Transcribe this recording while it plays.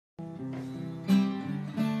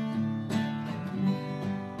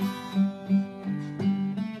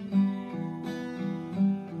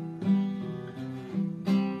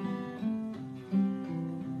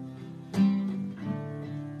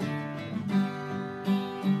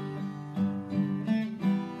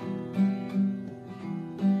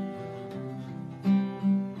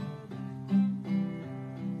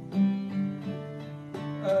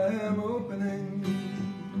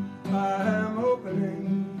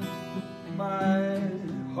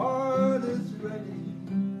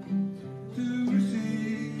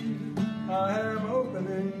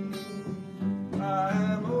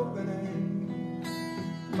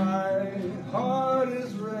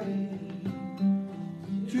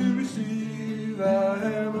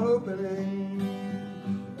I am opening,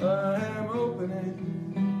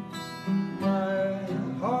 my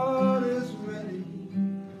heart is ready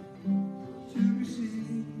to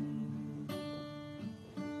receive.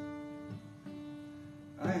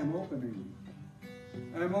 I am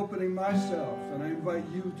opening myself, and I invite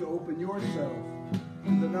you to open yourself to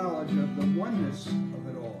the knowledge of the oneness of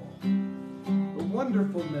it all, the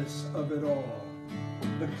wonderfulness of it all,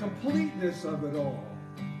 the completeness of it all,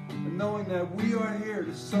 and knowing that we are here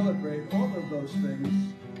to celebrate all of those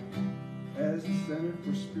things as the Center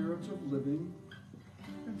for Spiritual Living,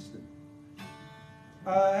 Princeton.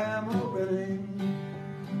 I am opening,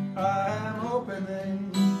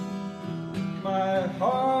 my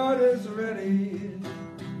heart is ready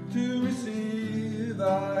to receive.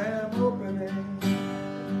 I am opening,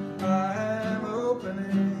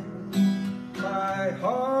 my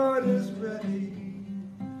heart is ready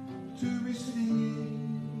to receive.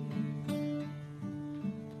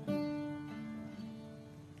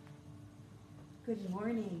 Good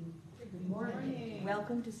morning. Good morning.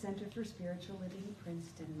 Welcome to Center for Spiritual Living,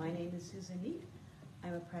 Princeton. My name is Susan Neat.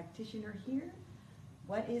 I'm a practitioner here.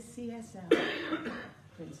 What is CSL?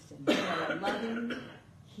 Princeton. We are a loving,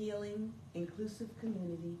 healing, inclusive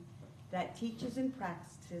community that teaches and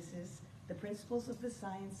practices the principles of the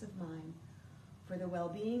science of mind for the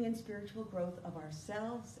well-being and spiritual growth of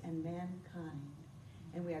ourselves and mankind.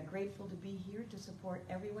 And we are grateful to be here to support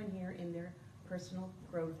everyone here in their personal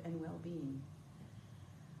growth and well-being.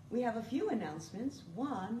 We have a few announcements.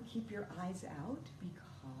 One, keep your eyes out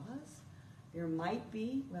because there might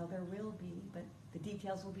be, well, there will be, but the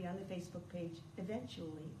details will be on the Facebook page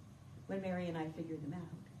eventually when Mary and I figure them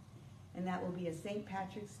out. And that will be a St.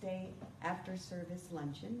 Patrick's Day after service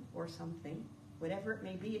luncheon or something. Whatever it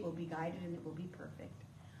may be, it will be guided and it will be perfect.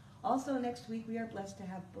 Also next week, we are blessed to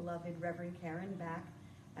have beloved Reverend Karen back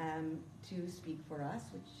to speak for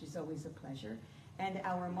us, which is always a pleasure. And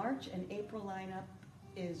our March and April lineup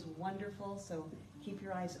is wonderful, so keep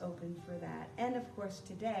your eyes open for that. And of course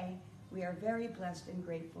today, we are very blessed and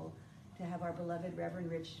grateful to have our beloved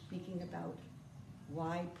Reverend Rich speaking about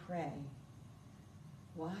why pray.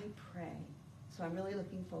 Why pray? So I'm really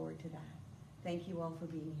looking forward to that. Thank you all for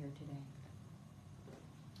being here today.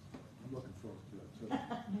 I'm looking forward to it too.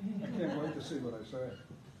 I can't wait to see what I say.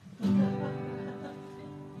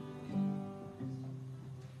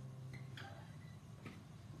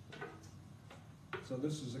 So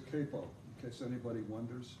this is a capo, in case anybody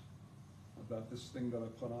wonders about this thing that I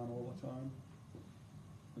put on all the time.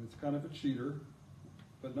 And it's kind of a cheater,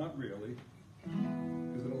 but not really,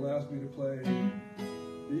 because it allows me to play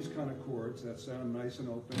these kind of chords that sound nice and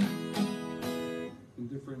open in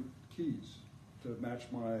different keys to match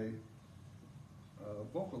my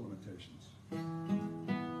vocal limitations.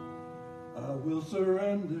 I will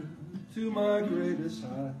surrender to my greatest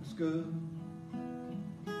highest good.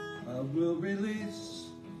 I will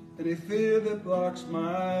release any fear that blocks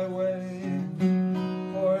my way.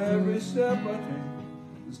 For every step I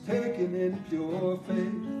take is taken in pure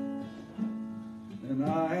faith. And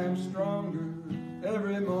I am stronger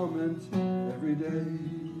every moment, every day.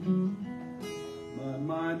 My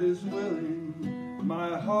mind is willing,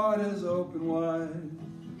 my heart is open wide.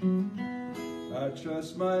 I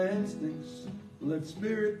trust my instincts, let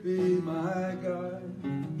spirit be my guide.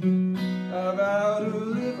 I vow to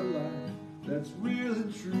live a life that's real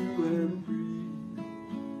and true and free.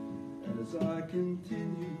 As I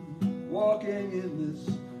continue walking in this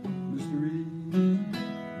mystery,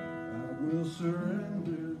 I will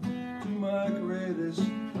surrender to my greatest,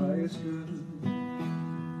 highest good.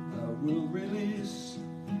 I will release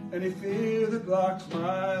any fear that blocks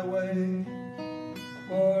my way.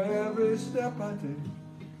 For every step I take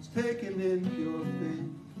is taken in pure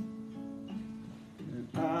faith. And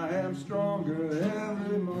I am stronger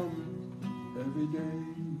every moment, every day.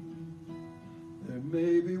 There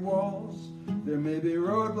may be walls, there may be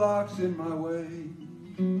roadblocks in my way.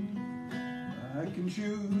 I can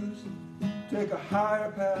choose to take a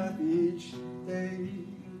higher path each day.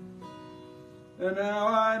 And now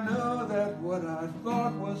I know that what I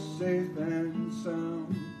thought was safe and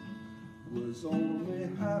sound was only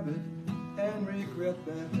habit and regret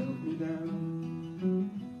that held me down.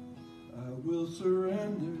 I will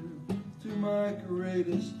surrender to my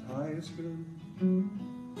greatest, highest good.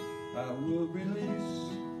 I will release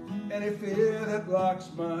any fear that blocks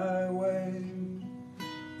my way.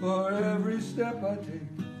 For every step I take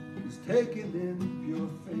is taken in pure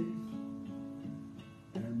faith.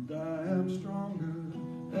 And I am stronger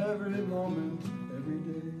every moment, every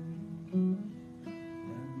day.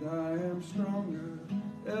 And I am stronger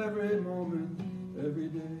every moment, every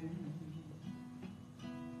day.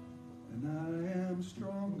 And I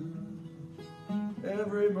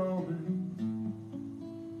every moment,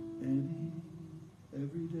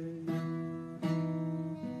 every day.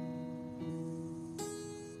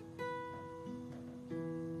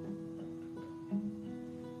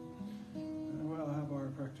 And we'll have our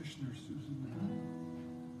practitioner, Susan, now.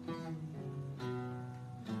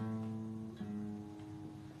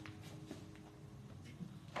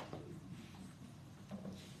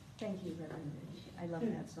 Thank you, Reverend Rich. I love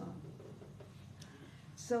that song.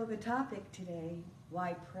 So the topic today,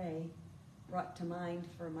 why pray, brought to mind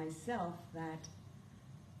for myself that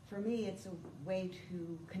for me it's a way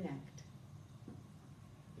to connect,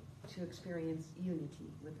 to experience unity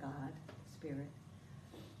with God, Spirit.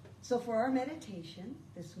 So for our meditation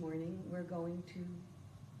this morning, we're going to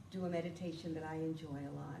do a meditation that I enjoy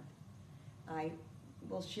a lot. I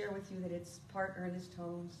will share with you that it's part Ernest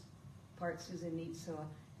Holmes, part Susan Neat, so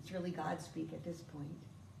it's really God speak at this point.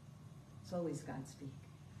 It's always God speak.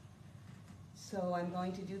 So I'm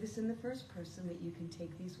going to do this in the first person that you can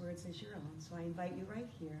take these words as your own. So I invite you right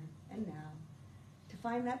here and now to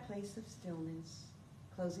find that place of stillness,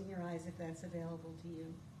 closing your eyes if that's available to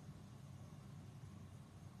you.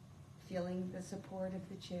 Feeling the support of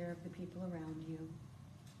the chair, of the people around you.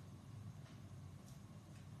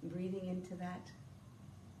 Breathing into that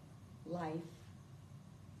life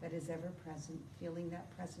that is ever present, feeling that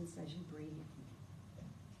presence as you breathe,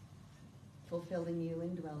 fulfilling you,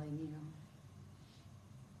 indwelling you.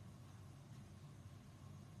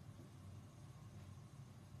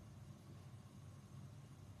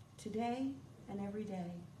 Today and every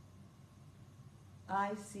day,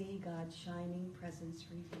 I see God's shining presence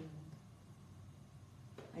revealed.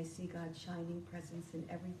 I see God's shining presence in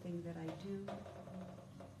everything that I do,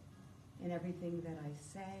 in everything that I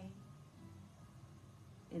say,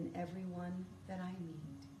 in everyone that I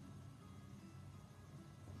meet.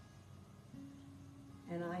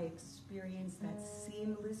 And I experience that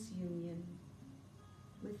seamless union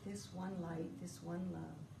with this one light, this one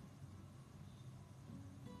love.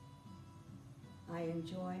 I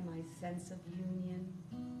enjoy my sense of union,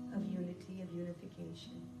 of unity, of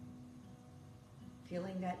unification,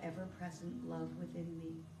 feeling that ever-present love within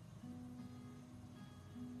me.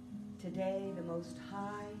 Today, the Most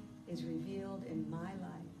High is revealed in my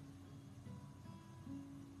life.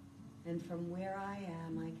 And from where I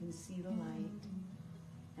am, I can see the light,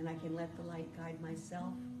 and I can let the light guide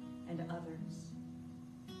myself and others.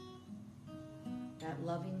 That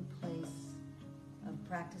loving place of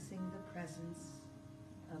practicing the presence,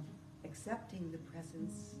 of accepting the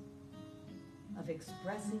presence, of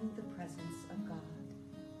expressing the presence of God.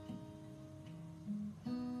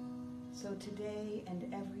 So today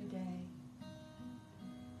and every day,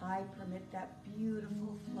 I permit that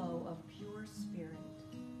beautiful flow of pure spirit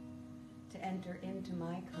to enter into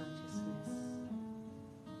my consciousness,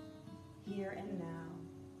 here and now,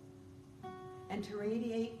 and to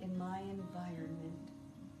radiate in my environment,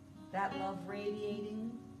 that love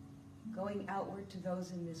radiating, going outward to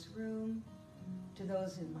those in this room, to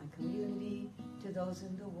those in my community, to those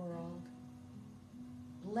in the world,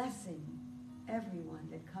 blessing everyone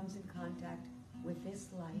that comes in contact with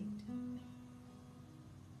this light.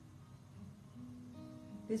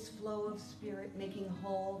 This flow of spirit making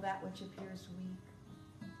whole that which appears weak.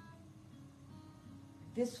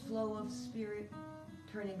 This flow of spirit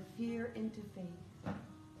turning fear into faith.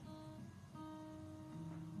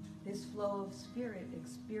 This flow of spirit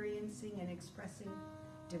experiencing and expressing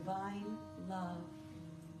divine love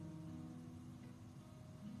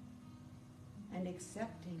and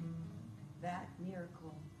accepting that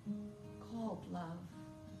miracle called love.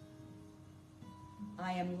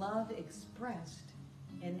 I am love expressed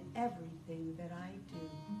in everything that I do.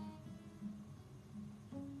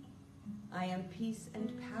 I am peace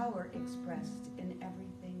and power expressed in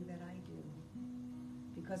everything that I do,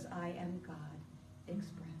 because I am God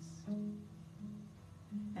expressed.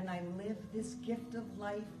 And I live this gift of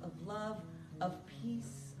life, of love, of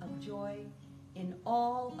peace, of joy, in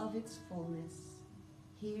all of its fullness,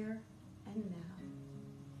 here and now.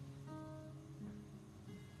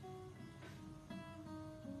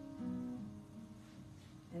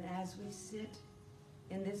 And as we sit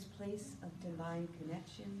in this place of divine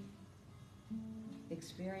connection,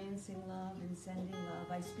 experiencing love and sending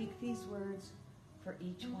love, I speak these words for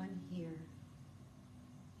each one here,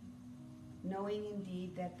 knowing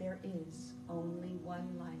indeed that there is only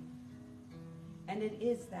one life, and it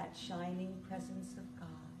is that shining presence of God.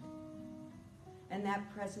 And that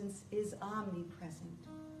presence is omnipresent.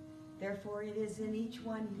 Therefore, it is in each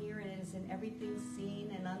one here, and it is in everything seen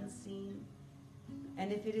and unseen.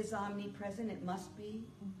 And if it is omnipresent, it must be,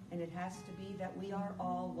 and it has to be, that we are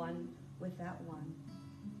all one with that one.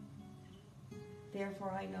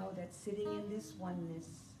 Therefore I know that sitting in this oneness,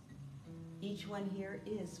 each one here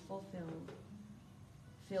is fulfilled,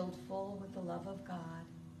 filled full with the love of God,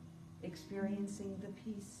 experiencing the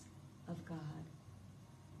peace of God,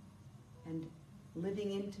 and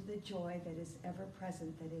living into the joy that is ever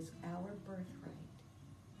present, that is our birthright.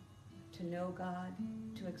 To know God,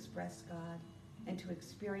 to express God, and to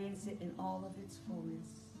experience it in all of its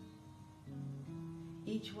fullness.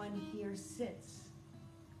 Each one here sits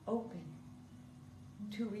open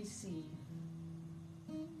to receive,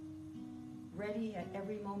 ready at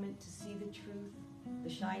every moment to see the truth, the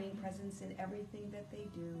shining presence in everything that they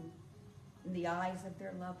do, in the eyes of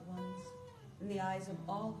their loved ones, in the eyes of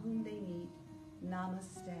all whom they meet.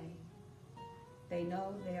 Namaste. They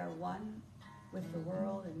know they are one with the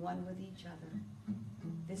world and one with each other.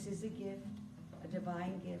 This is a gift, a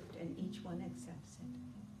divine gift, and each one accepts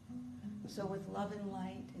it. So with love and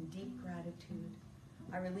light and deep gratitude,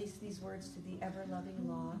 I release these words to the ever-loving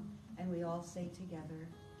law, and we all say together,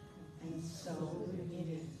 and so it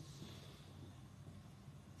is.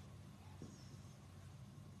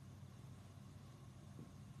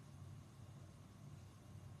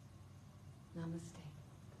 Namaste.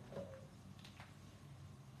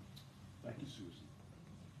 Thank you, Susan.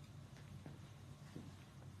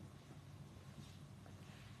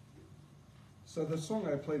 So the song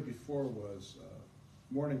I played before was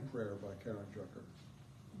Morning Prayer by Karen Drucker.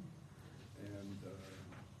 And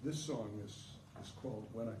this song is called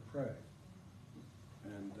When I Pray.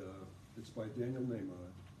 And it's by Daniel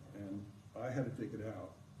Nahmod. And I had to take it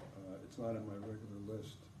out. It's not on my regular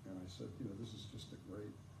list. And I said, you know, this is just a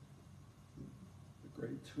great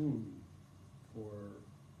tune for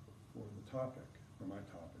the topic, for my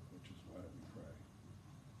topic, which is why don't we pray.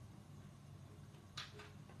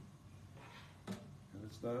 And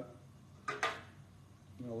it's not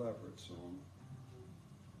an elaborate song.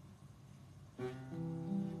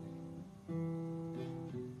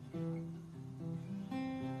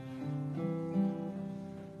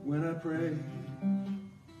 When I pray,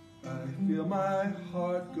 I feel my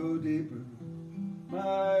heart go deeper.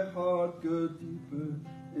 My heart go deeper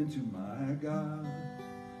into my God.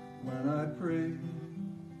 When I pray,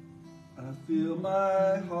 I feel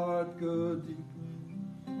my heart go deeper.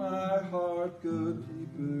 My heart go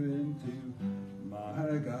deeper into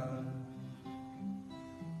my God.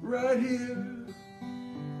 Right here,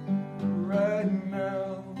 right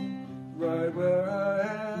now, right where I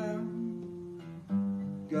am,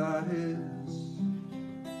 God is.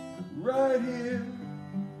 Right here,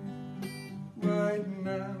 right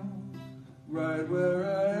now, right where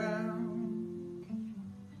I am,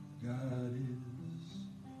 God is.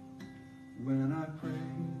 When I pray,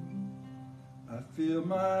 I feel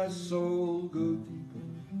my soul go deeper,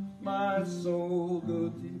 my soul go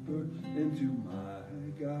deeper into my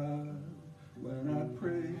God. When I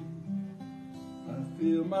pray, I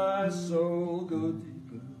feel my soul go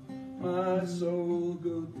deeper, my soul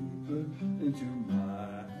go deeper into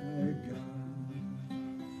my God.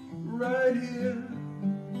 Right here,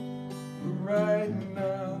 right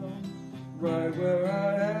now, right where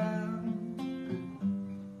I am,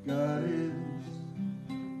 God is.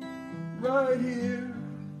 Right here,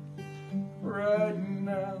 right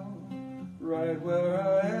now, right where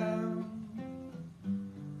I am,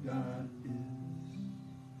 God is.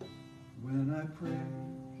 When I pray,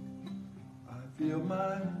 I feel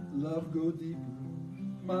my love go deeper,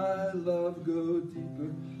 my love go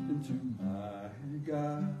deeper into my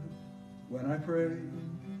God. When I pray,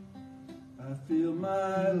 I feel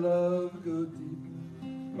my love go deeper,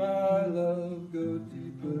 my love go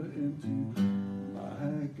deeper into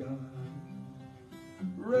my God.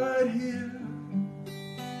 Right here,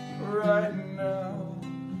 right now,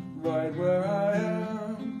 right where I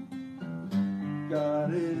am,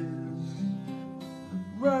 God is.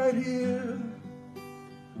 Right here,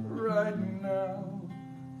 right now,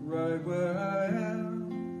 right where I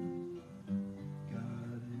am,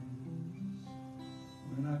 God is.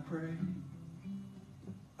 When I pray,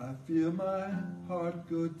 I feel my heart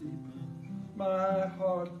go deeper, my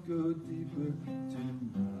heart go deeper to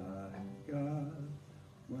my God.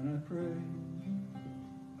 When I pray,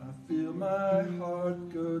 I feel my heart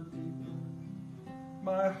go deeper,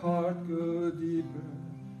 my heart go deeper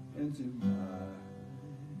into my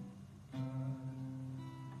God.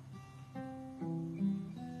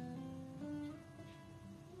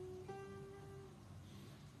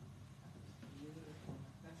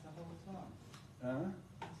 That's the whole talk. Huh?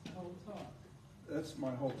 That's the whole talk. That's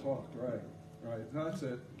my whole talk, right. Right, that's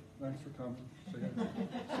it. Thanks for coming. See ya.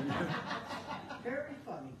 Very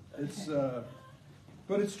funny. It's,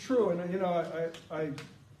 but it's true, and you know, I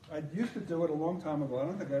used to do it a long time ago. I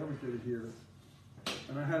don't think I ever did it here.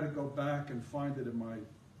 And I had to go back and find it in my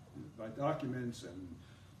documents and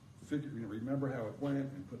remember how it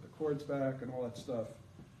went and put the chords back and all that stuff.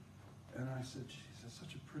 And I said, geez, that's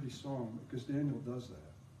such a pretty song, because Daniel does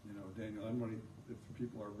that. You know, Daniel, if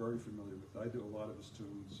people are very familiar with it, I do a lot of his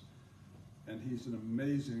tunes. And he's an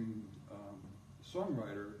amazing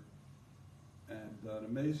songwriter and an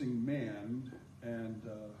amazing man, and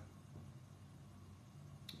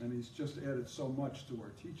he's just added so much to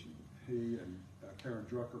our teaching. He and Karen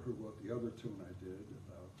Drucker, who wrote the other tune I did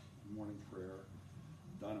about morning prayer,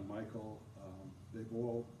 Donna Michael, they've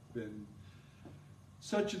all been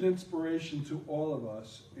such an inspiration to all of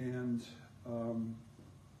us. And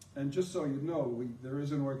just so you know, there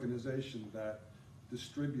is an organization that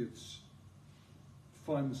distributes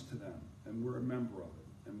funds to them, and we're a member of it.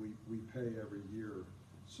 And we pay every year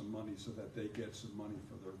some money so that they get some money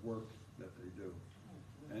for their work that they do.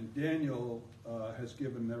 And Daniel has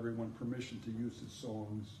given everyone permission to use his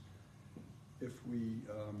songs if we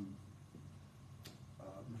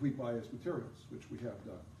buy his materials, which we have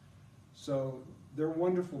done. So they're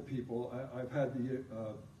wonderful people. I've had the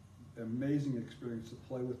amazing experience to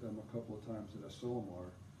play with them a couple of times at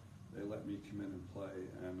Asilomar. They let me come in and play,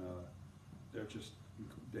 and they're just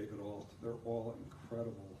David Alt. They're all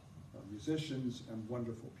incredible musicians and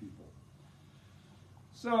wonderful people.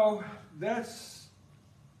 So that's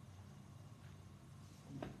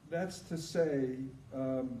to say,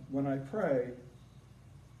 when I pray,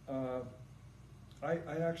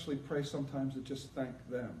 I actually pray sometimes to just thank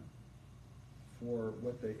them for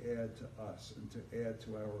what they add to us and to add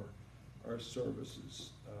to our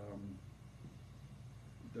services.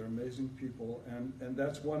 They're amazing people, and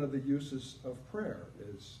that's one of the uses of prayer,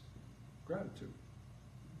 is gratitude.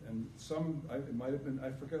 And it might have been,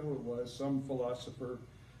 I forget who it was, some philosopher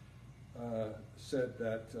said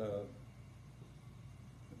that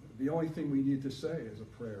the only thing we need to say as a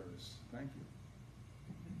prayer is thank you.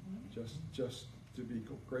 Just to be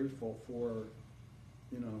grateful for,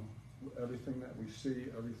 everything that we see,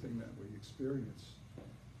 everything that we experience.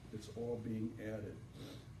 It's all being added.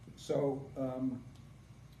 So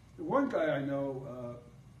one guy I know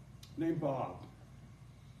named Bob,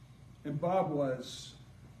 and Bob was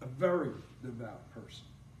a very devout person.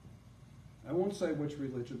 I won't say which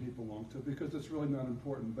religion he belonged to because it's really not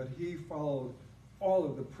important, but he followed all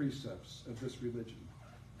of the precepts of this religion.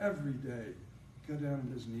 Every day, he'd go down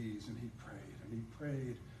on his knees and he prayed and he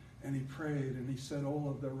prayed and he prayed and he said all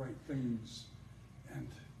of the right things. And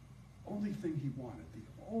only thing he wanted, the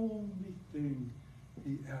only thing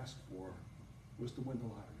he asked for was to win the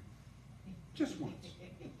lottery. Just once.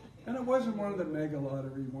 And it wasn't one of the mega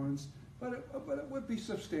lottery ones, but it would be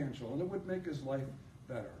substantial and it would make his life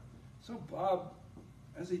better. So Bob,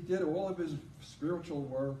 as he did all of his spiritual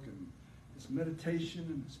work and his meditation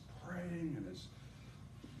and his praying and his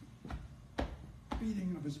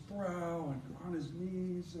beating of his brow and on his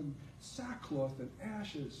knees and sackcloth and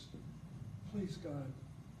ashes, please God,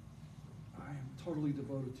 I am totally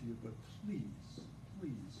devoted to you, but please,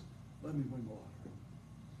 please, let me win the lottery.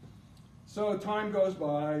 So time goes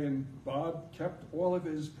by, and Bob kept all of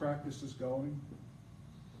his practices going,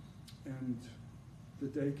 and the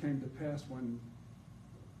day came to pass when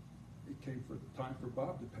it came for time for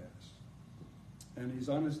Bob to pass. And he's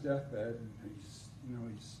on his deathbed, and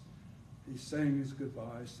he's saying his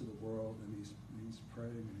goodbyes to the world, and he's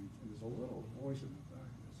praying, and there's a little voice in the back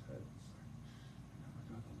of his head saying, I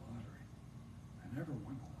never got the lottery. I never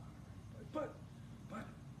won the lottery. But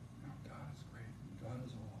God is great, and God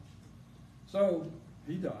is all. So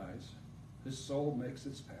he dies. His soul makes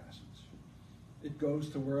its passage. It goes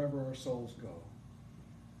to wherever our souls go.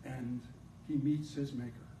 And he meets his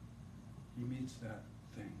maker. He meets that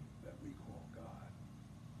thing that we call God.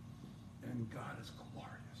 And God is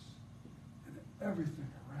glorious. And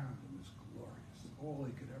everything around him is glorious. All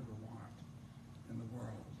he could ever want in the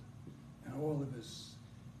world. And all of his,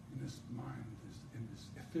 in his mind, in his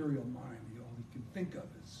ethereal mind, all he can think of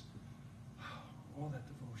is, all that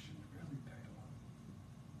devotion really paid off.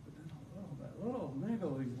 But then that little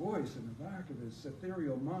niggling voice in the back of his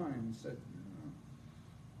ethereal mind said,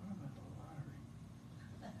 what about the lottery?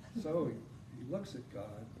 So he looks at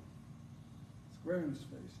God, square in his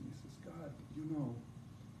face, and he says, God,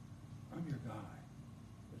 I'm your guy.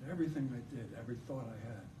 But everything I did, every thought I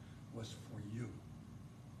had was for you.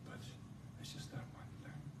 But it's just that one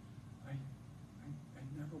thing. I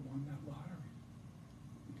never won that lottery.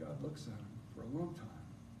 And God looks at him for a long time.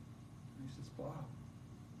 And he says, Bob,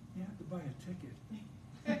 you have to buy a ticket.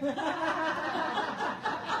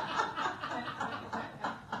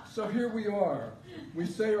 So here we are. We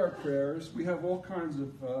say our prayers. We have all kinds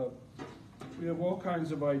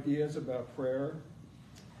of ideas about prayer.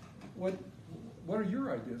 what are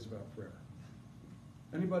your ideas about prayer?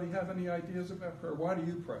 Anybody have any ideas about prayer? Why do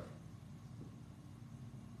you pray?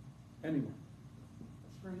 Anyone?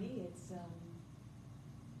 For me, it's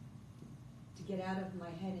to get out of my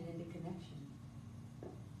head and into connection.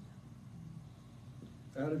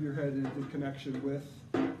 Out of your head into connection with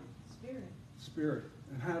Spirit. Spirit.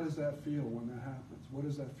 And how does that feel when that happens? What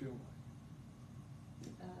does that feel like?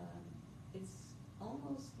 It's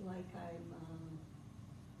almost like I'm,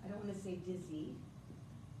 I don't want to say dizzy,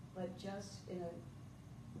 but just in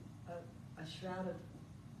a shroud of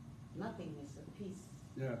nothingness, of peace.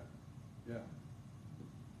 Yeah, yeah.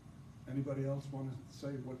 Anybody else want to say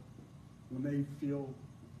what, when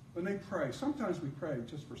they pray? Sometimes we pray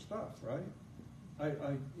just for stuff, right?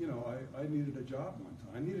 I needed a job one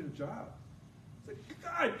time. I needed a job. It's like,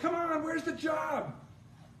 God, come on, where's the job?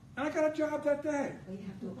 And I got a job that day. Well, you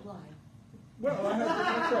have to apply. Well,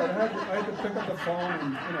 that's right. I had to pick up the phone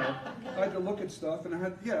and, I had to look at stuff and I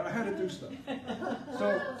had to do stuff.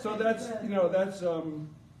 So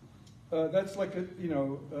that's like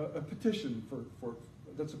a petition for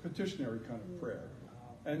that's a petitionary kind of prayer.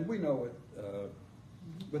 And we know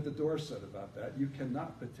what the door said about that. You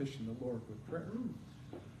cannot petition the Lord with prayer.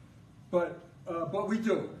 But we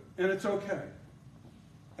do, and it's okay.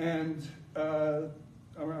 And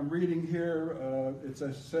I'm reading here, it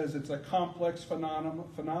says it's a complex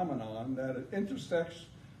phenomenon that it intersects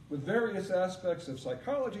with various aspects of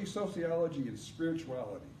psychology, sociology, and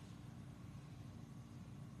spirituality.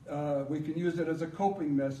 We can use it as a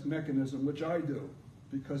coping mechanism, which I do,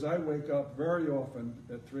 because I wake up very often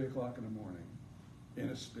at 3 o'clock in the morning in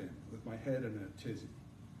a spin, with my head in a tizzy,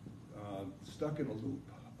 stuck in a loop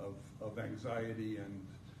of anxiety and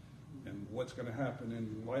what's going to happen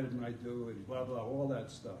and why didn't I do it, and blah, blah, all that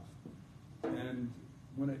stuff. And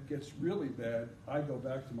when it gets really bad, I go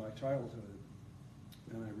back to my childhood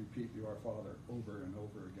and I repeat the Our Father over and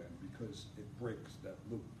over again because it breaks that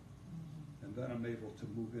loop. And then I'm able to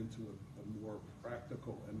move into a more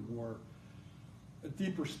practical and a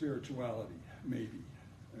deeper spirituality, maybe,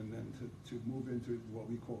 and then to move into what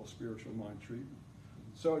we call spiritual mind treatment.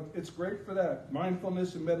 So it's great for that.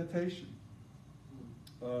 Mindfulness and meditation.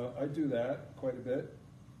 I do that quite a bit.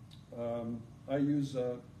 I use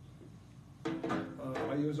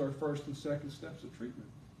our first and second steps of treatment.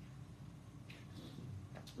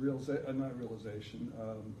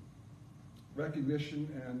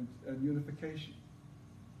 Recognition and unification.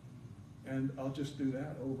 And I'll just do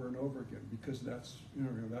that over and over again because that's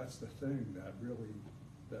the thing that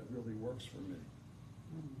really works for me.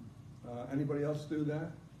 Anybody else do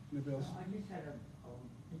that? Anybody else? I just had an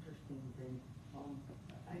interesting thing.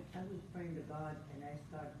 I was praying to God and asked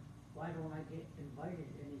God, why don't I get invited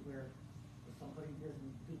anywhere?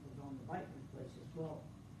 People don't invite me places. Well,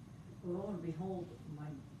 lo and behold, my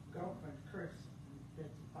girlfriend, Chris,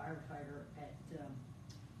 that's a firefighter at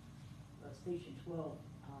Station 12,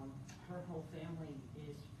 her whole family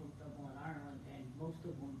is from Dublin, Ireland, and most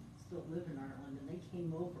of them still live in Ireland, and they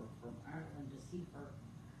came over from Ireland to see her.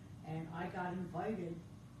 And I got invited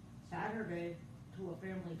Saturday to a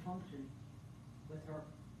family function with her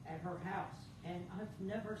at her house. And I've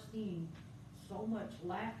never seen so much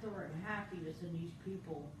laughter and happiness in these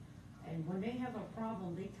people. And when they have a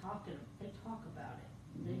problem, they talk about it.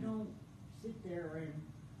 Mm-hmm. They don't sit there and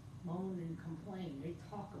moan and complain. They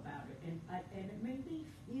talk about it. And it made me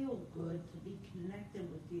feel good to be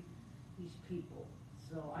connected with these people.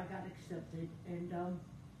 So I got accepted. And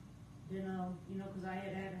because I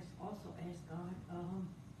had also asked God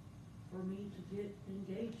for me to get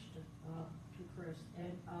engaged to Chris.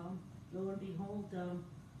 And lo and behold,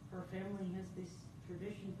 her family has this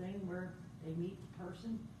tradition thing where they meet the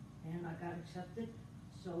person, and I got accepted.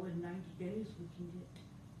 So in 90 days, we can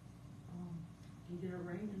get a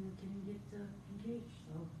ring and we can get engaged.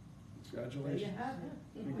 So congratulations! There you have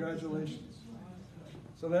it. Congratulations!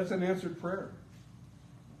 So that's an answered prayer.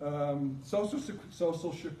 Social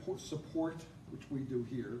support, which we do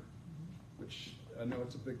here, which I know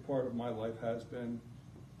it's a big part of my life, has been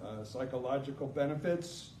psychological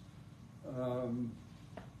benefits,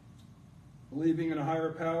 believing in a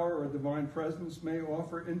higher power or a divine presence may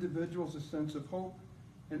offer individuals a sense of hope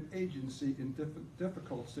and agency in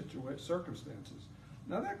difficult circumstances.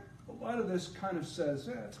 Now a lot of this kind of says,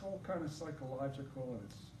 it's all kind of psychological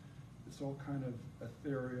and it's all kind of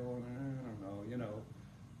ethereal and I don't know,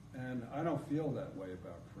 And I don't feel that way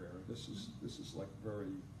about prayer. This is like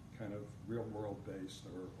very kind of real world based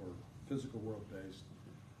or physical world based.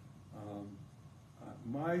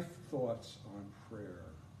 My thoughts on prayer.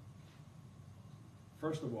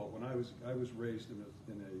 First of all, when I was raised in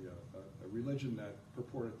a religion that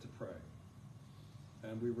purported to pray,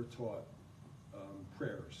 and we were taught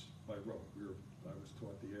prayers by rote. I was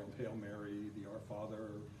taught the Hail Mary, the Our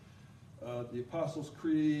Father, the Apostles'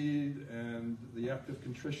 Creed, and the Act of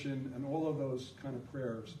Contrition, and all of those kind of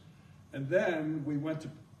prayers. And then we would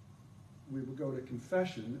go to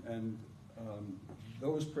confession, and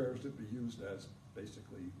those prayers would be used as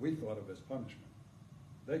basically, we thought of as punishment.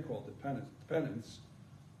 They called it penance,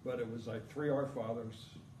 but it was like 3 Our Fathers,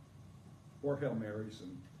 4 Hail Marys,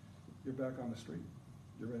 and you're back on the street.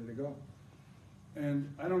 You're ready to go.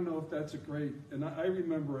 And I don't know if that's a great, and I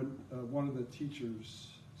remember one of the teachers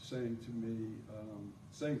saying to me,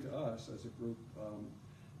 saying to us as a group,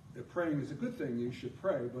 praying is a good thing, you should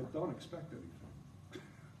pray, but don't expect anything.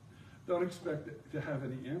 Don't expect to have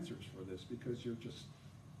any answers for this, because you're just,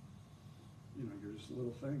 you're just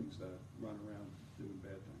little things that run around doing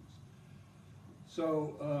bad things.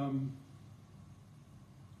 So,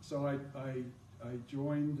 so I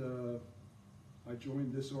joined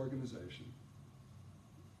this organization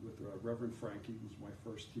with Reverend Frankie, who was my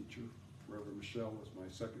first teacher. Reverend Michelle was my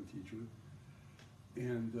second teacher.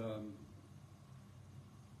 And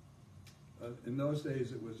in those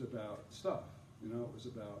days, it was about stuff. It was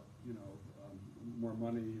about, more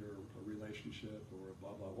money or a relationship or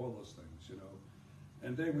blah, blah, all those things,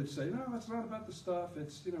 And they would say, no, it's not about the stuff.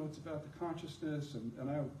 It's, it's about the consciousness. And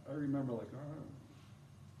I remember like,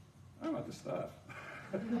 oh, I want the stuff.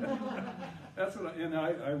 That's what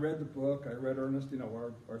I read the book. I read Ernest,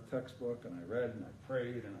 our textbook, and I read and I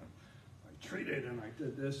prayed and I treated and I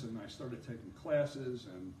did this and I started taking classes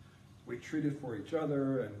and we treated for each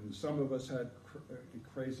other, and some of us had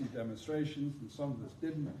crazy demonstrations and some of us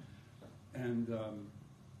didn't. And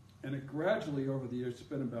it gradually over the years, it's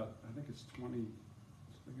been about, I think it's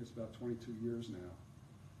about 22 years now.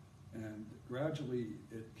 And gradually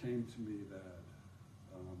it came to me that,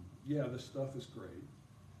 yeah, this stuff is great.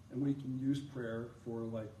 And we can use prayer for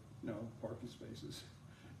parking spaces,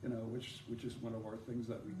 which is one of our things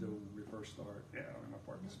that we do when we first start. Yeah, I'm a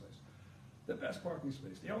parking space. The best parking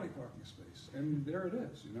space, the only parking space. And there it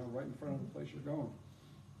is, right in front of the place you're going.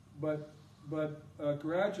 But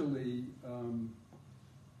gradually,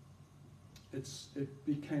 it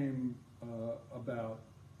became about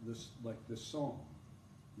this song,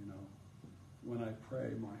 When I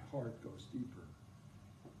pray, my heart goes deeper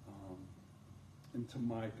into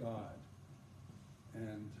my God.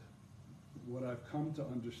 And what I've come to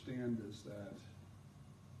understand is that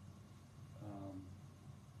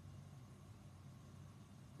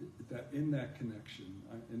that in that connection,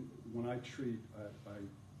 when I treat, I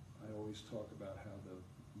always talk about how the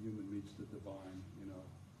human meets the divine,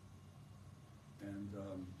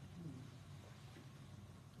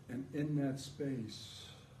 and in that space,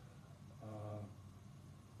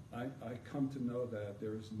 I come to know that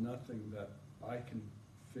there is nothing that I can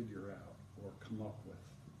figure out or come up with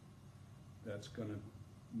that's going to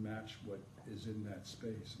match what is in that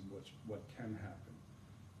space and what can happen.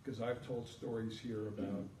 Because I've told stories here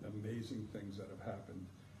about amazing things that have happened,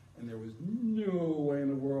 and there was no way in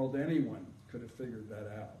the world anyone could have figured that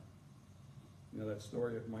out. That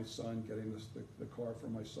story of my son getting the car for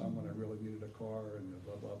my son when I really needed a car, and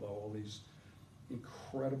blah, blah, blah, all these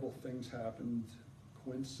incredible things happened.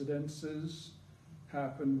 Coincidences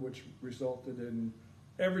happened, which resulted in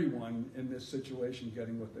everyone in this situation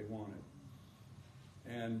getting what they wanted.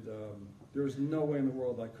 And there was no way in the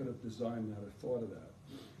world I could have designed that or thought of that.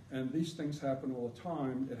 And these things happen all the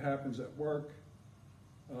time. It happens at work.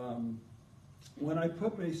 When I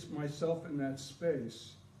put myself in that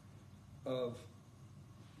space of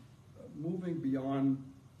moving beyond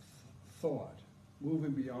thought,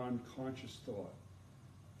 moving beyond conscious thought,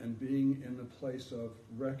 and being in the place of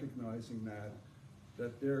recognizing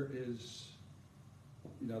that there is,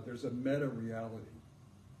 there's a meta-reality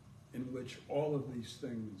in which all of these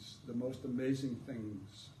things, the most amazing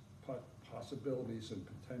things, possibilities and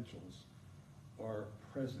potentials, are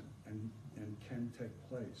present and can take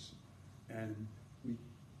place. And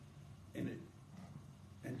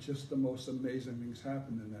just the most amazing things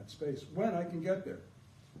happen in that space when I can get there.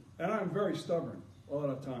 And I'm very stubborn a lot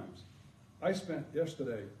of times. I spent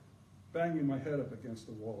yesterday banging my head up against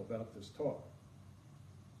the wall about this talk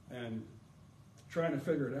and trying to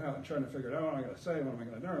figure it out, what am I going to say, what am I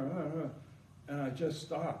going to do, and I just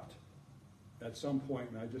stopped at some point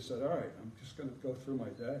and I just said, all right, I'm just going to go through my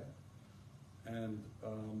day. And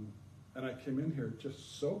I came in here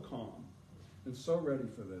just so calm and so ready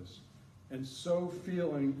for this and so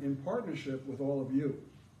feeling in partnership with all of you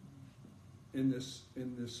in this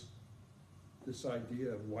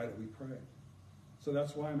idea of why do we pray. So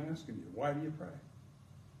that's why I'm asking you, why do you pray?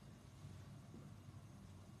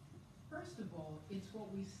 First of all, it's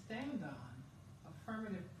what we stand on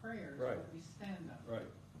affirmative prayer is Right. what we stand on. Right.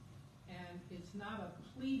 And it's not a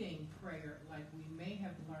pleading prayer like we may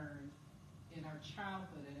have learned in our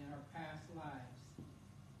childhood and in our past lives.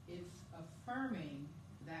 It's affirming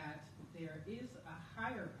that there is a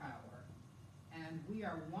higher power and we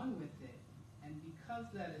are one with it. And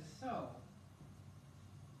because that is so,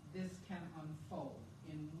 this can unfold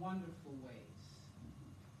in wonderful ways.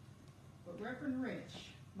 But Reverend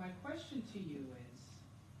Rich, my question to you is,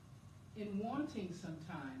 in wanting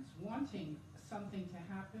something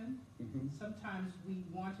to happen, sometimes we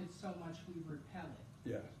want it so much we repel it.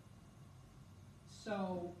 Yes.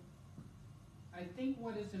 So I think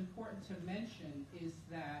what is important to mention is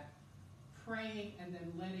that praying and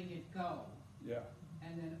then letting it go, Yeah.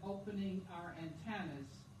 and then opening our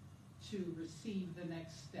antennas to receive the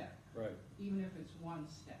next step, Right. even if it's one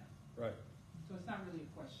step. Right. So it's not really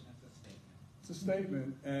a question, it's a statement. It's a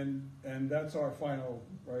statement, and that's our final,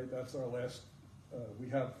 right? That's our last. We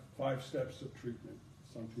have 5 steps of treatment.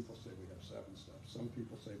 Some people say we have 7 steps. Some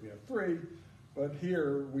people say we have 3. But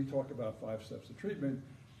here we talk about 5 steps of treatment,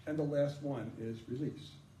 and the last one is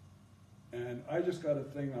release. And I just got a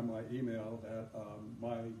thing on my email that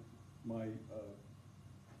my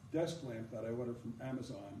desk lamp that I ordered from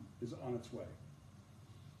Amazon is on its way.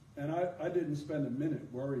 And I didn't spend a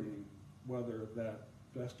minute worrying whether that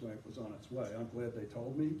desk lamp was on its way. I'm glad they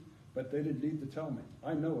told me, but they didn't need to tell me.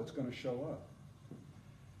 I know it's going to show up.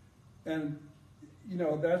 And you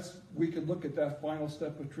know, we could look at that final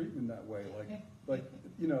step of treatment that way. Like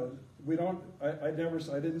you know, we don't. I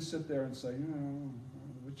didn't sit there and say, you know,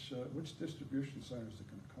 which distribution center is it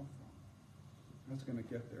going to come from? How's it going to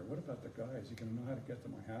get there? What about the guy? Is he going to know how to get to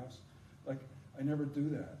my house? Like, I never do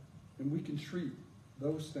that. And we can treat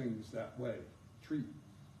those things that way. Treat.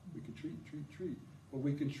 We can treat. But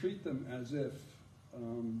we can treat them as if,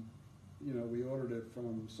 you know, we ordered it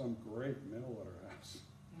from some great mail order house.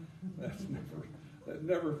 That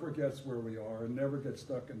never forgets where we are and never gets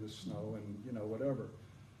stuck in the snow and, you know, whatever.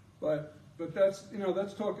 But that's, you know,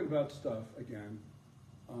 that's talking about stuff again.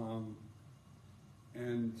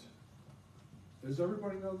 And does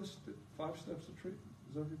everybody know this 5 steps of treatment?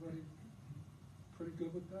 Is everybody pretty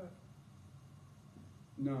good with that?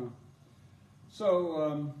 No.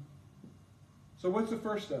 So what's the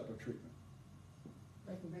first step of treatment?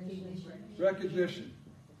 Recognition.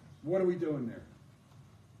 What are we doing there?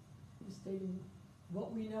 Stating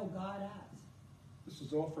what we know God as. This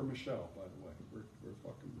is all for Michelle, by the way. We're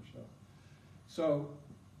fucking Michelle. So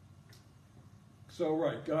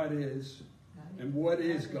right, God is, and what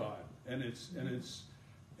is God? And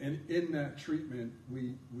in that treatment,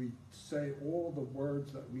 we say all the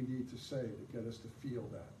words that we need to say to get us to feel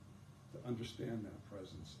that, to understand that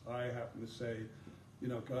presence. I happen to say, you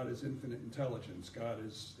know, God is infinite intelligence. God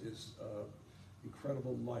is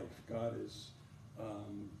incredible life. God is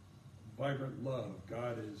vibrant love.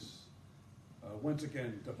 God is, once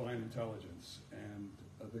again, divine intelligence and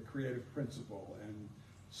the creative principle and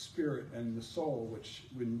spirit and the soul,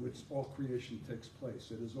 in which all creation takes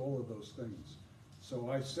place. It is all of those things.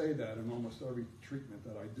 So I say that in almost every treatment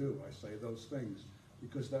that I do. I say those things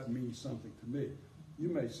because that means something to me. You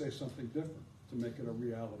may say something different to make it a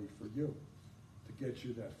reality for you, to get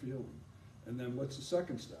you that feeling. And then what's the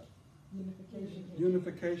second step?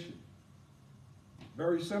 Unification.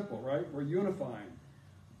 Very simple, right? We're unifying.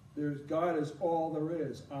 God is all there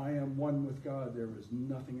is. I am one with God. There is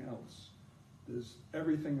nothing else. There's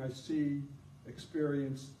everything I see,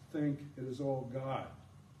 experience, think, it is all God.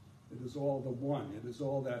 It is all the one. It is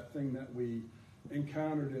all that thing that we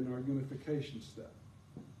encountered in our unification step.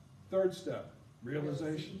 Third step,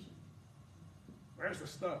 realization. Where's the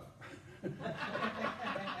stuff?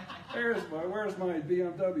 Where's my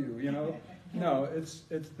BMW, you know? No,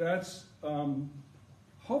 that's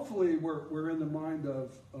hopefully we're in the mind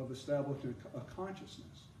of establishing a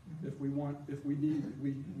consciousness. If we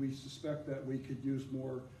suspect that we could use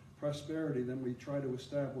more prosperity, then we try to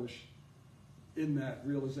establish in that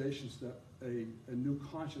realization step a new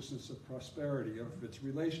consciousness of prosperity, of its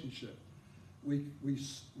relationship. I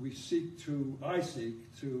seek to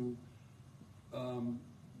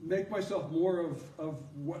make myself more of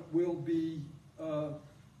what will be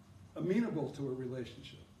amenable to a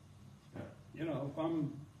relationship. You know,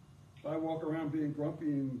 if I walk around being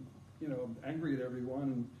grumpy and, you know, angry at everyone,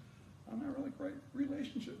 and I'm not really great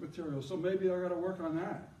relationship material, so maybe I got to work on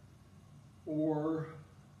that. Or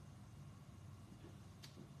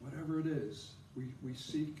whatever it is, we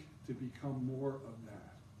seek to become more of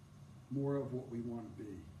that, more of what we want to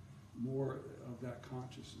be, more of that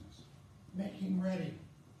consciousness. Making ready.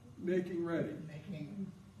 Making ready.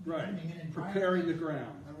 Making right. An Preparing the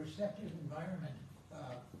ground. A receptive environment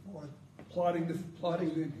for plowing the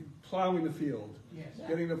field, Yes.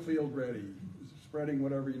 getting the field ready, spreading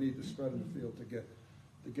whatever you need to spread in the field to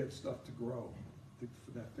get stuff to grow,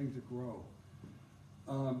 for that thing to grow.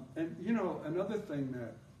 And you know, another thing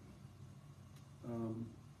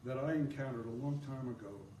that I encountered a long time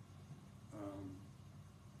ago,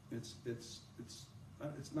 it's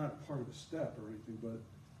not part of a step or anything, but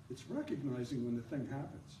it's recognizing when the thing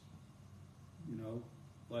happens. You know,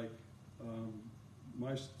 like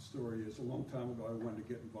my story is a long time ago I wanted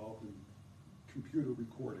to get involved in computer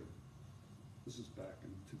recording. This is back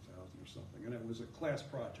in 2000 or something, and it was a class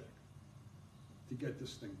project to get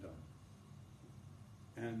this thing done.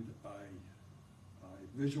 And I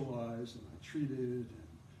visualized and I treated, and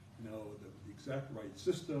you know, the exact right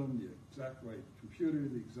system, the exact right computer,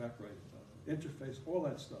 the exact right interface, all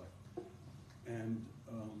that stuff. And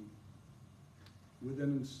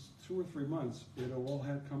within 2 or 3 months, it all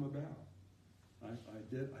had come about. I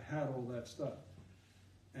had all that stuff.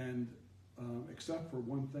 And except for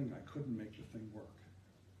one thing, I couldn't make the thing work.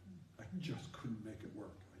 I just couldn't make it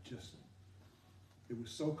work. It was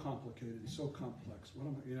so complicated, so complex. What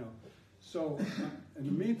am I, you know? So in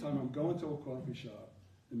the meantime, I'm going to a coffee shop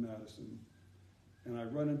in Madison, and I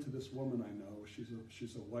run into this woman I know.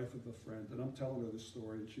 She's a wife of a friend, and I'm telling her this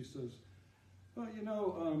story, and she says, "Well, you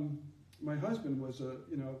know, my husband was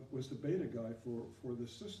the beta guy for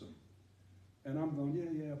this system." And I'm going,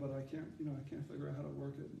 yeah, but I can't figure out how to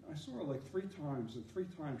work it. And I saw her like 3 times, and 3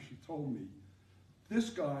 times she told me,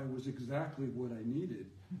 this guy was exactly what I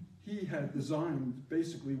needed. He had designed,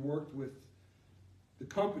 basically worked with the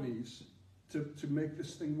companies to make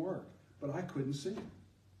this thing work, but I couldn't see it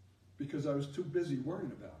because I was too busy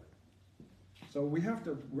worrying about it. So we have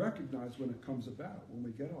to recognize when it comes about, when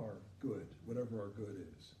we get our good, whatever our good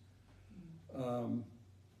is.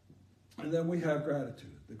 And then we have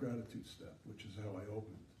gratitude, the gratitude step, which is how I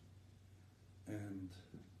opened. And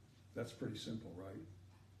that's pretty simple, right?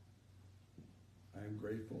 I am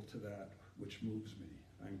grateful to that which moves me.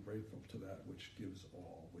 I am grateful to that which gives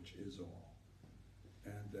all, which is all.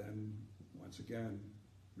 And then, once again,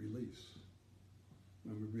 release.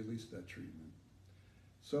 When we release that treatment.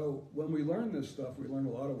 So when we learn this stuff, we learn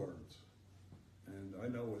a lot of words. And I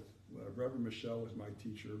know with Reverend Michelle was my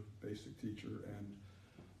teacher, basic teacher, and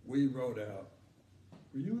we wrote out.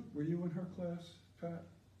 Were you in her class, Pat?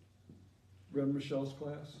 Reverend Michelle's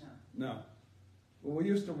class? No. Well, we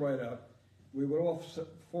used to write out. We would all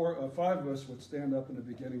 5 of us would stand up in the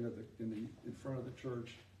beginning of in front of the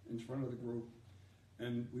church, in front of the group,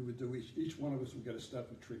 and we would do each one of us would get a step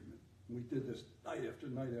of treatment. And we did this night after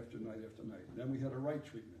night after night after night. And then we had to write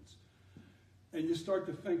treatments. And you start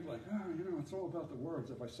to think like, it's all about the words.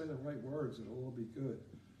 If I say the right words, it'll all be good.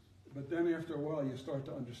 But then after a while, you start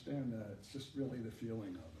to understand that it's just really the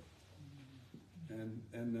feeling of it.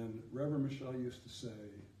 And then Reverend Michelle used to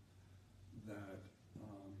say that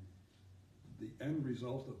the end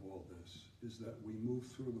result of all this is that we move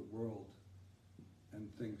through the world and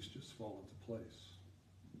things just fall into place.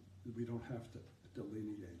 We don't have to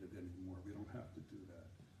delineate it anymore. We don't have to do that.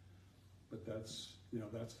 But that's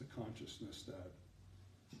the consciousness that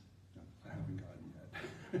I haven't gotten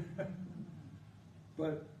yet.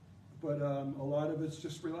 But a lot of it's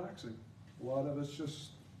just relaxing. A lot of it's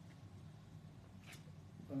just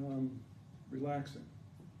relaxing,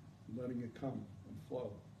 letting it come and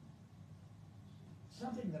flow.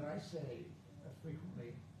 Something that I say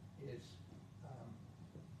frequently is,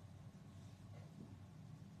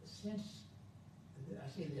 since, I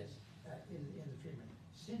say this in the treatment,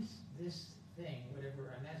 since this thing, whatever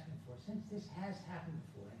I'm asking for, since this has happened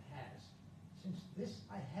before, and has, since this,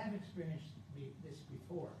 I have experienced this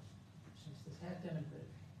before, since this has demonstrated,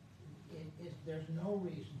 there's no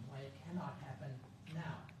reason why it cannot happen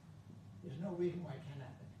now. There's no reason why it can't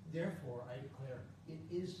happen. Therefore, I declare it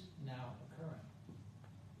is now occurring.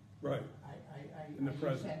 Right. In the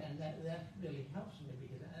present. And that really helps me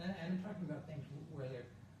because, and I'm talking about things where there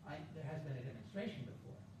has been a demonstration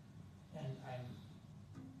before, and I'm,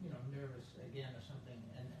 nervous again or something,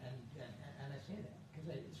 and I say that because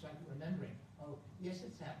it's like remembering. Oh, yes,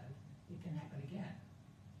 it's happened. It can happen again.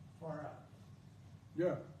 Far out.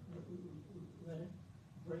 Yeah. Let it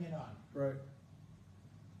bring it on. Right.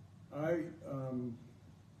 I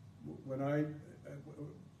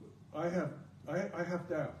have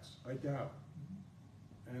doubts. I doubt,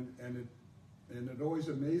 and it always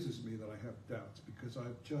amazes me that I have doubts because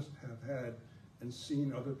I just have had and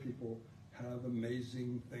seen other people have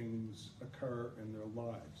amazing things occur in their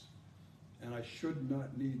lives, and I should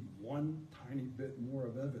not need one tiny bit more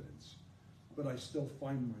of evidence, but I still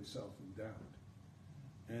find myself in doubt,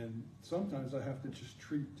 and sometimes I have to just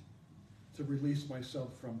treat to release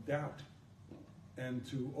myself from doubt and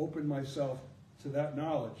to open myself to that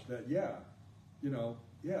knowledge that,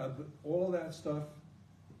 all of that stuff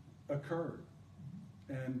occurred.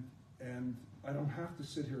 And I don't have to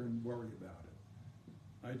sit here and worry about it.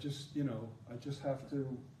 I just have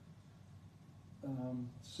to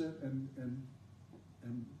sit and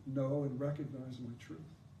know and recognize my truth.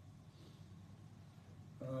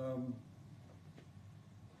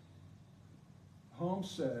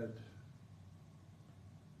 Holmes said,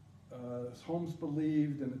 Holmes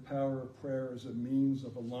believed in the power of prayer as a means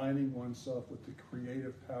of aligning oneself with the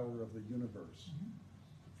creative power of the universe. Mm-hmm.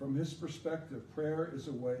 From his perspective, prayer is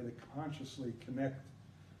a way to consciously connect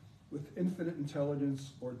with infinite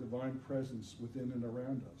intelligence or divine presence within and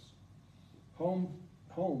around us.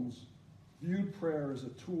 Holmes viewed prayer as a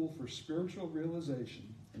tool for spiritual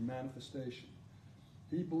realization and manifestation.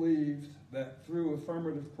 He believed that through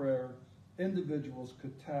affirmative prayer, individuals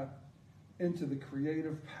could tap into the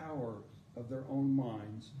creative power of their own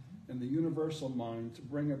minds and the universal mind to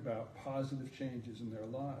bring about positive changes in their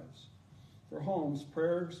lives. For Holmes,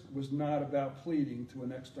 prayer was not about pleading to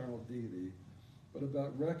an external deity, but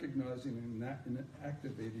about recognizing and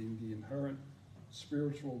activating the inherent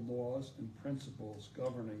spiritual laws and principles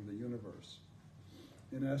governing the universe.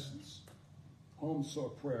 In essence, Holmes saw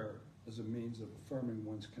prayer as a means of affirming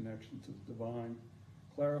one's connection to the divine,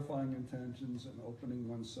 clarifying intentions, and opening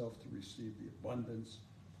oneself to receive the abundance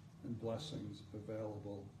and blessings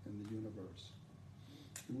available in the universe.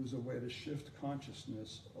 It was a way to shift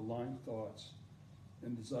consciousness, align thoughts,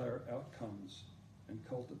 and desire outcomes, and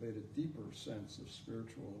cultivate a deeper sense of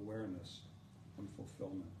spiritual awareness and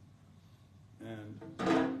fulfillment. And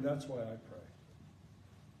that's why I pray.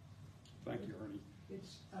 Thank you, Ernie.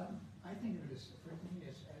 It's, I think of this, for me,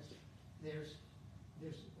 as there's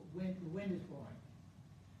wind, the wind is blowing.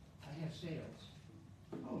 I have sails.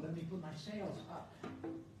 Oh, let me put my sails up.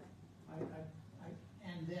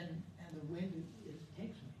 And the wind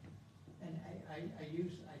takes me. And I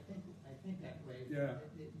think that way. Yeah.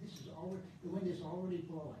 This is already, the wind is already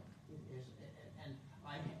blowing. And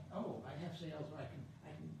I have sails, or I can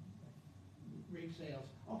rig sails.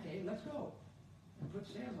 Okay, let's go. And put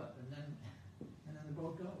sails up, and then the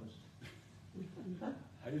boat goes.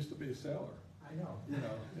 I used to be a sailor. I know.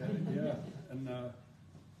 And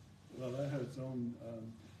well, that had its own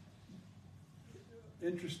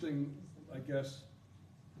interesting, I guess.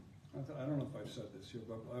 I don't know if I've said this here,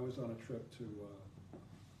 but I was on a trip to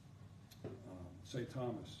St.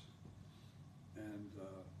 Thomas, and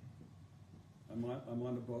I'm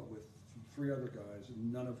on the boat with 3 other guys,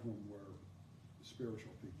 and none of whom were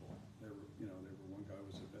spiritual people. They were one guy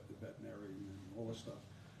was a veterinarian and all this stuff,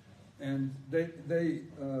 and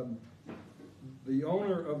the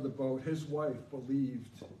owner of the boat, his wife,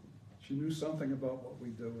 believed. She knew something about what we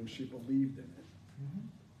do, and she believed in it. Mm-hmm.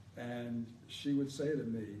 And she would say to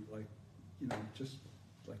me, like, just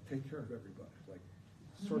like take care of everybody, like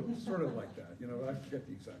sort of like that. I forget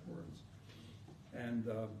the exact words. And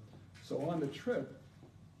so on the trip,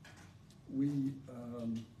 we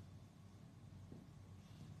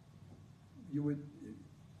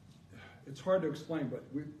it's hard to explain, but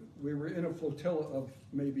we were in a flotilla of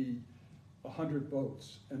maybe 100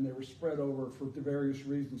 boats, and they were spread over, for various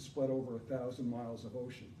reasons, spread over 1,000 miles of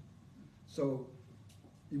ocean. So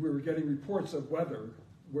we were getting reports of weather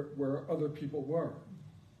where other people were.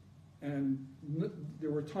 And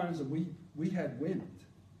there were times that we had wind,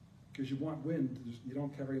 because you want wind. You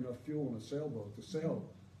don't carry enough fuel in a sailboat to sail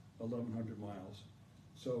 1,100 miles.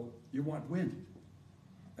 So you want wind.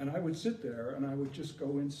 And I would sit there, and I would just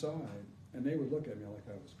go inside, and they would look at me like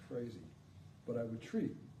I was crazy. But I would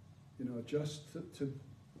treat, just to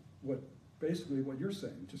basically what you're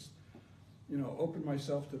saying, just, open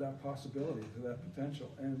myself to that possibility, to that potential,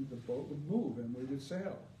 and the boat would move, and we would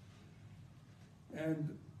sail.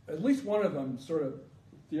 And at least one of them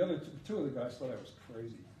the other 2 of the guys thought I was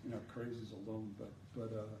crazy, crazy's alone,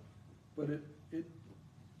 but it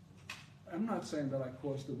I'm not saying that I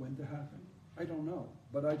caused the wind to happen. I don't know,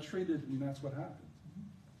 but I treated, and that's what happened.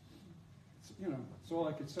 It's all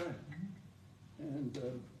I could say. And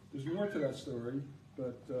there's more to that story,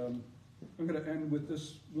 but I'm going to end with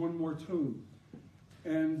this one more tune.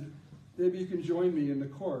 And maybe you can join me in the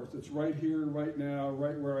chorus. It's right here, right now,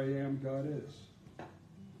 right where I am, God is.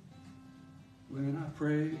 When I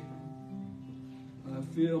pray, I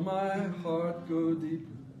feel my heart go deeper.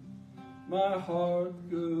 My heart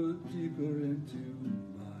go deeper into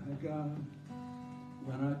my God.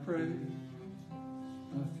 When I pray,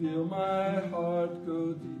 I feel my heart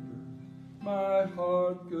go deeper. My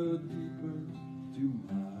heart go deeper to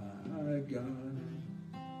my God.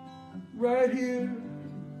 Right here,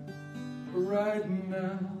 right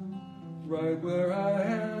now, right where I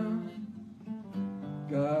am.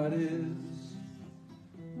 God is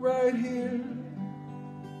right here,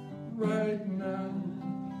 right now,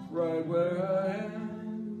 right where I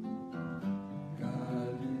am.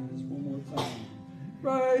 God is, one more time,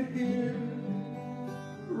 right here,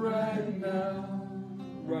 right now,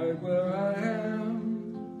 right where I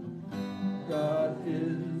am. God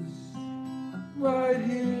is right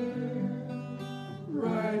here,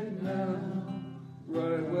 right now,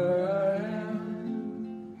 right where I am.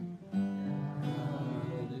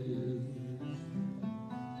 God is.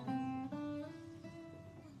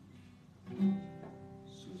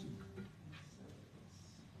 Susan.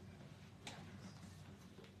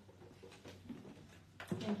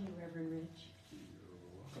 Thank you, Reverend Rich.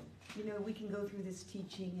 You know, we can go through this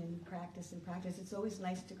teaching and practice and practice. It's always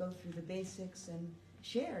nice to go through the basics and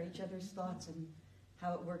share each other's thoughts and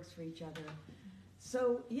how it works for each other.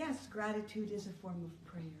 So, yes, gratitude is a form of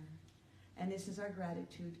prayer. And this is our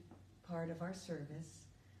gratitude part of our service.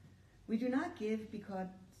 We do not give because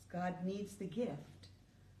God needs the gift,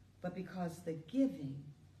 but because the giving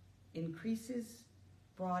increases,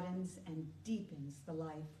 broadens, and deepens the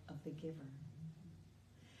life of the giver.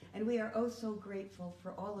 And we are oh so grateful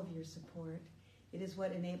for all of your support. It is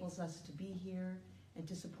what enables us to be here and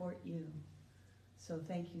to support you. So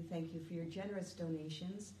thank you for your generous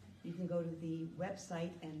donations. You can go to the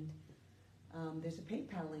website and there's a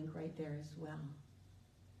PayPal link right there as well.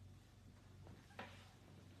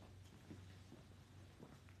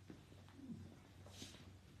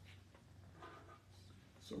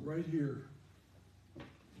 So right here,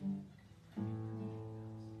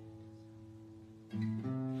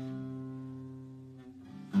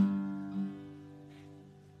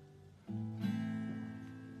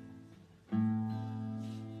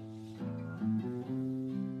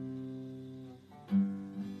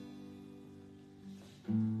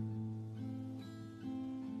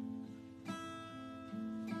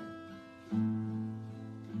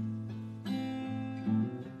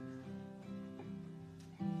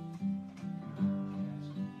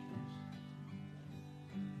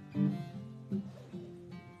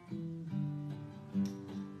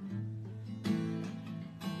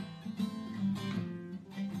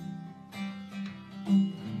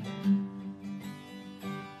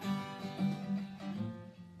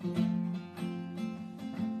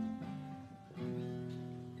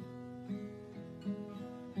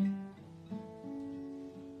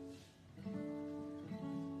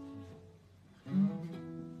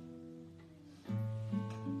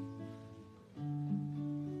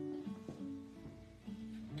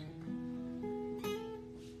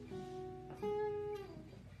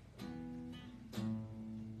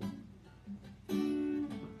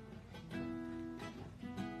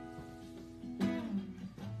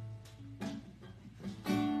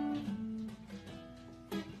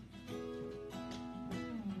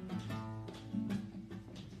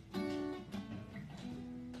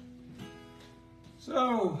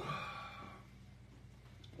 so,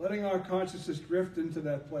 letting our consciousness drift into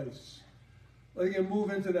that place, letting it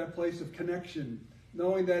move into that place of connection,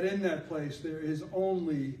 knowing that in that place there is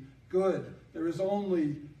only good, there is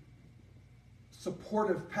only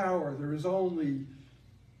supportive power, there is only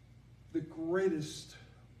the greatest,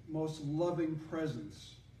 most loving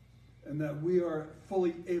presence, and that we are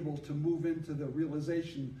fully able to move into the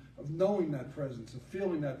realization of knowing that presence, of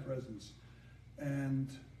feeling that presence, and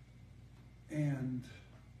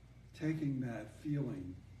taking that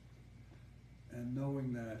feeling and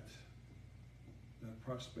knowing that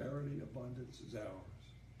prosperity, abundance is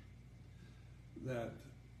ours. That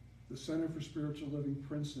the Center for Spiritual Living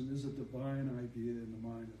Princeton is a divine idea in the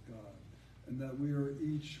mind of God, and that we are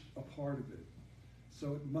each a part of it.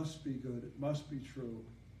 So it must be good, it must be true.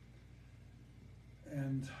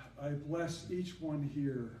 And I bless each one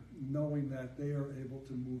here knowing that they are able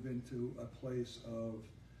to move into a place of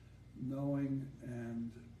knowing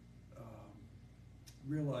and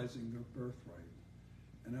realizing their birthright.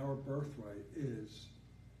 And our birthright is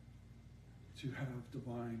to have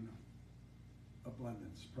divine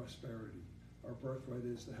abundance, prosperity. Our birthright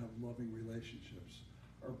is to have loving relationships.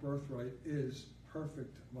 Our birthright is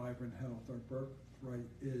perfect, vibrant health. Our birthright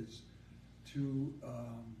is to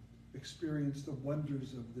experience the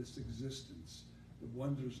wonders of this existence, the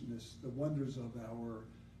wonders of our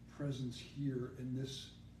presence here in this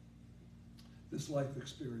life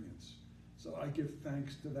experience. So I give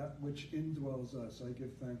thanks to that which indwells us. I give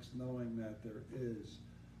thanks knowing that there is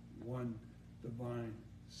one divine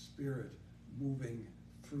spirit moving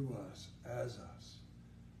through us, as us.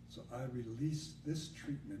 So I release this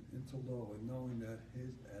treatment into Lo, and knowing that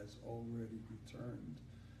His has already returned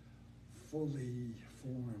fully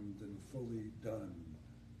formed and fully done.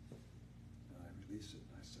 I release it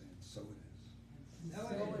and I say, and so it is. So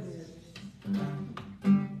it is.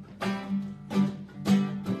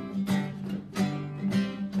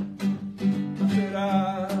 I said,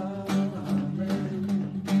 Amen,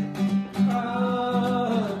 Amen,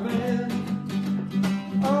 Amen, Amen, Amen. I said,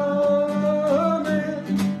 Amen,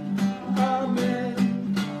 Amen, Amen,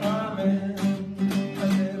 Amen, Amen. I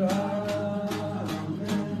said, Amen,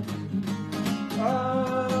 Amen.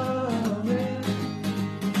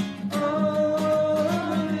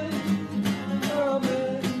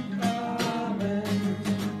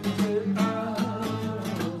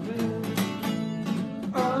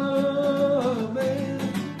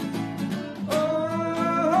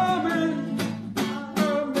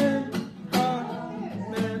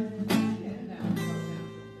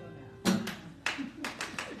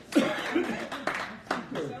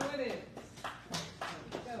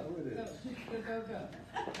 Go.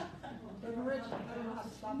 Brother Rich, I don't know how to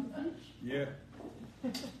stop the feet. Yeah.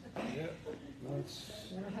 Yeah. That's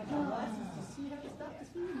You don't have the glasses to see how to stop the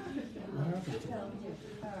feet. what happened to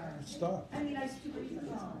it. Stop. I mean, I stood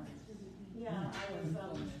on. Yeah, I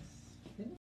was,